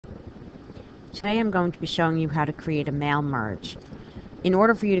Today I'm going to be showing you how to create a mail merge. In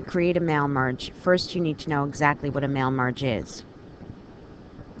order for you to create a mail merge, first you need to know exactly what a mail merge is.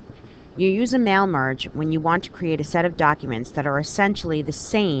 You use a mail merge when you want to create a set of documents that are essentially the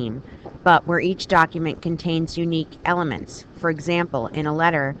same, but where each document contains unique elements. For example, in a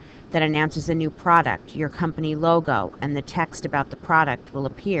letter that announces a new product, your company logo and the text about the product will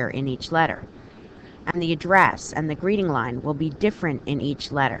appear in each letter, and the address and the greeting line will be different in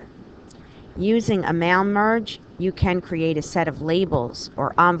each letter. Using a mail merge, you can create a set of labels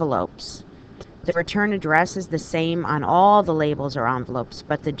or envelopes. The return address is the same on all the labels or envelopes,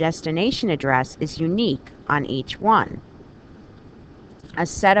 but the destination address is unique on each one. A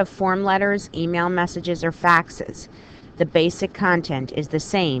set of form letters, email messages, or faxes. The basic content is the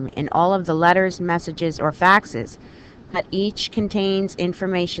same in all of the letters, messages, or faxes, but each contains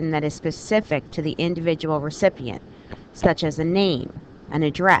information that is specific to the individual recipient, such as a name, an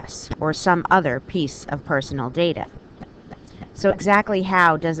address, or some other piece of personal data. So exactly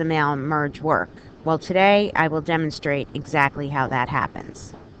how does a mail merge work? Well, today I will demonstrate exactly how that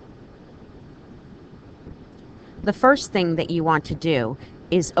happens. The first thing that you want to do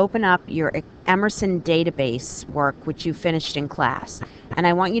is open up your Emerson database work which you finished in class, and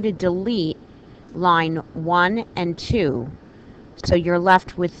I want you to delete line 1 and 2 so you're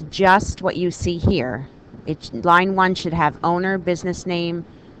left with just what you see here. Line 1 should have owner, business name,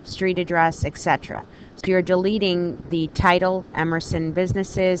 street address, etc. So you're deleting the title, Emerson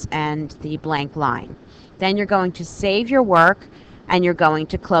Businesses, and the blank line. Then you're going to save your work and you're going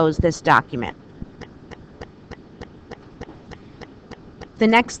to close this document. The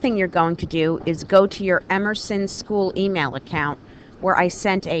next thing you're going to do is go to your Emerson school email account where I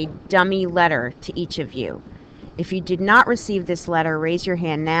sent a dummy letter to each of you. If you did not receive this letter, raise your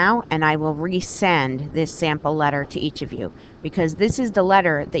hand now and I will resend this sample letter to each of you, because this is the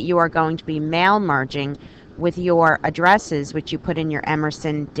letter that you are going to be mail merging with your addresses which you put in your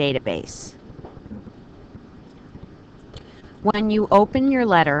Emerson database. When you open your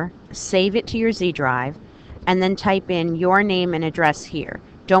letter, save it to your Z drive and then type in your name and address here.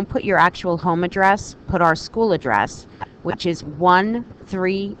 Don't put your actual home address, put our school address, which is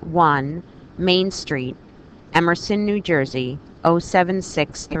 131 Main Street, Emerson, New Jersey,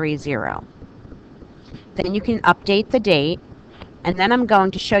 07630. Then you can update the date, and then I'm going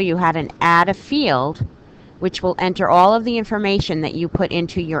to show you how to add a field which will enter all of the information that you put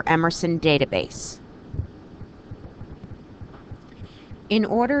into your Emerson database. In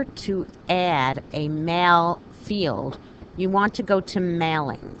order to add a mail field, you want to go to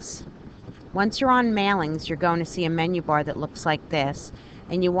Mailings. Once you're on Mailings, you're going to see a menu bar that looks like this,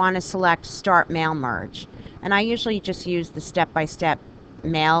 and you want to select Start Mail Merge. And I usually just use the step-by-step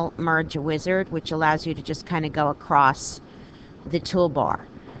mail merge wizard, which allows you to just kind of go across the toolbar.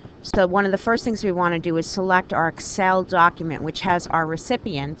 So one of the first things we want to do is select our Excel document, which has our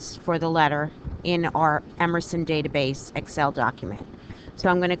recipients for the letter in our Emerson database Excel document. So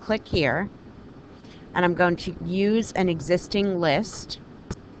I'm going to click here, and I'm going to use an existing list.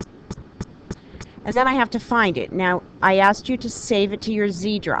 And then I have to find it. Now, I asked you to save it to your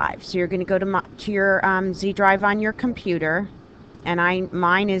Z drive. So you're going to go to your Z drive on your computer. And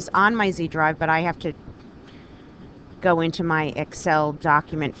mine is on my Z drive, but I have to go into my Excel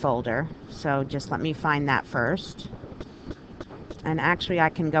document folder. So just let me find that first. And actually, I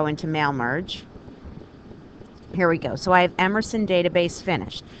can go into Mail Merge. Here we go. So I have Emerson database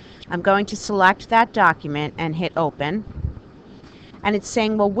finished. I'm going to select that document and hit Open. And it's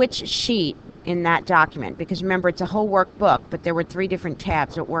saying, well, which sheet in that document, because remember it's a whole workbook, but there were 3 different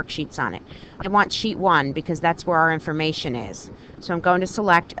tabs or worksheets on it. I want sheet 1 because that's where our information is. So I'm going to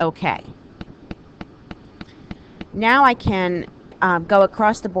select OK. Now I can go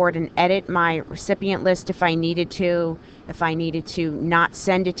across the board and edit my recipient list if I needed to. If I needed to not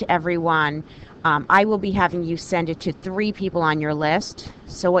send it to everyone, I will be having you send it to 3 people on your list.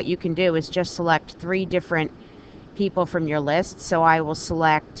 So what you can do is just select 3 different people from your list. So I will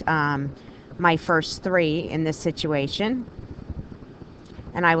select my first 3 in this situation,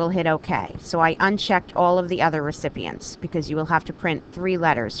 and I will hit OK. So I unchecked all of the other recipients because you will have to print 3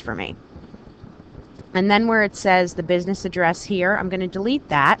 letters for me. And then where it says the business address here, I'm going to delete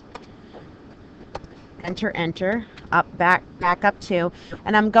that. Enter, enter, back up to,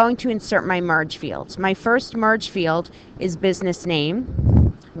 and I'm going to insert my merge fields. My first merge field is business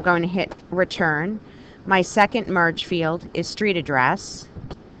name. I'm going to hit return. My second merge field is street address.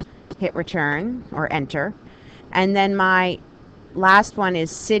 Hit return or enter. And then my last one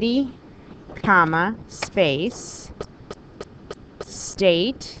is city, comma, space,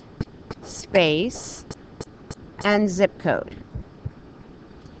 state, space, and zip code.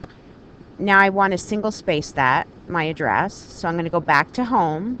 Now I want to single space that, my address. So I'm going to go back to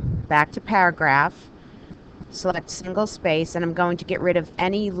home, back to paragraph, select single space, and I'm going to get rid of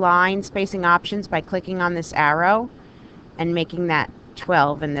any line spacing options by clicking on this arrow and making that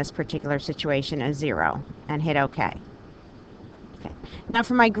 12 in this particular situation a 0, and hit OK. Okay. Now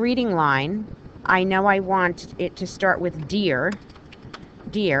for my greeting line, I know I want it to start with dear.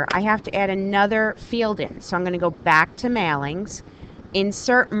 Dear, I have to add another field in. So I'm going to go back to mailings,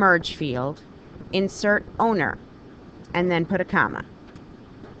 insert merge field, insert owner, and then put a comma.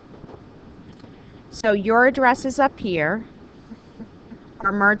 So your address is up here.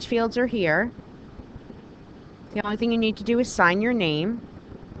 Our merge fields are here. The only thing you need to do is sign your name.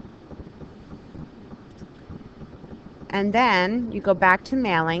 And then you go back to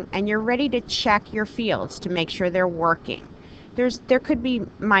mailing and you're ready to check your fields to make sure they're working. There could be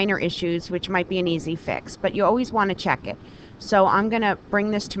minor issues, which might be an easy fix, but you always want to check it. So I'm going to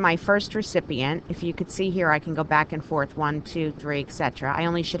bring this to my first recipient. If you could see here, I can go back and forth, 1, 2, 3, etc. I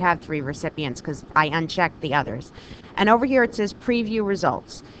only should have 3 recipients because I unchecked the others. And over here it says preview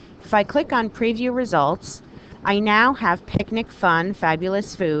results. If I click on preview results, I now have picnic fun,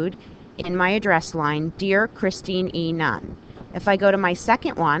 fabulous food in my address line, Dear Christine E. Nunn. If I go to my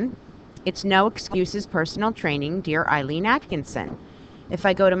second one, it's no excuses personal training, Dear Eileen Atkinson. If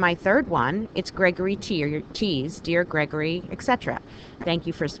I go to my third one, it's Gregory T's, Dear Gregory, etc. Thank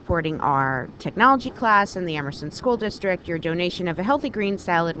you for supporting our technology class in the Emerson School District. Your donation of a healthy green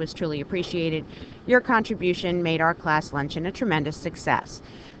salad was truly appreciated. Your contribution made our class luncheon a tremendous success.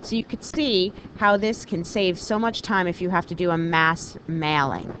 So you could see how this can save so much time if you have to do a mass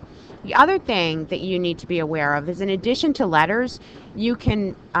mailing. The other thing that you need to be aware of is, in addition to letters, you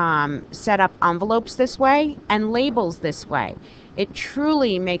can set up envelopes this way and labels this way. It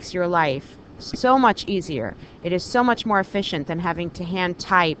truly makes your life so much easier. It is so much more efficient than having to hand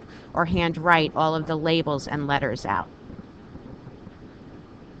type or hand write all of the labels and letters out.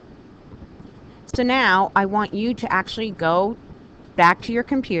 So now I want you to actually go back to your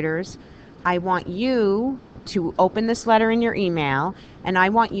computers. I want you to open this letter in your email, and I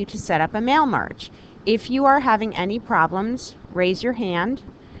want you to set up a mail merge. If you are having any problems, raise your hand,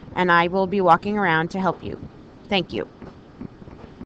 and I will be walking around to help you. Thank you.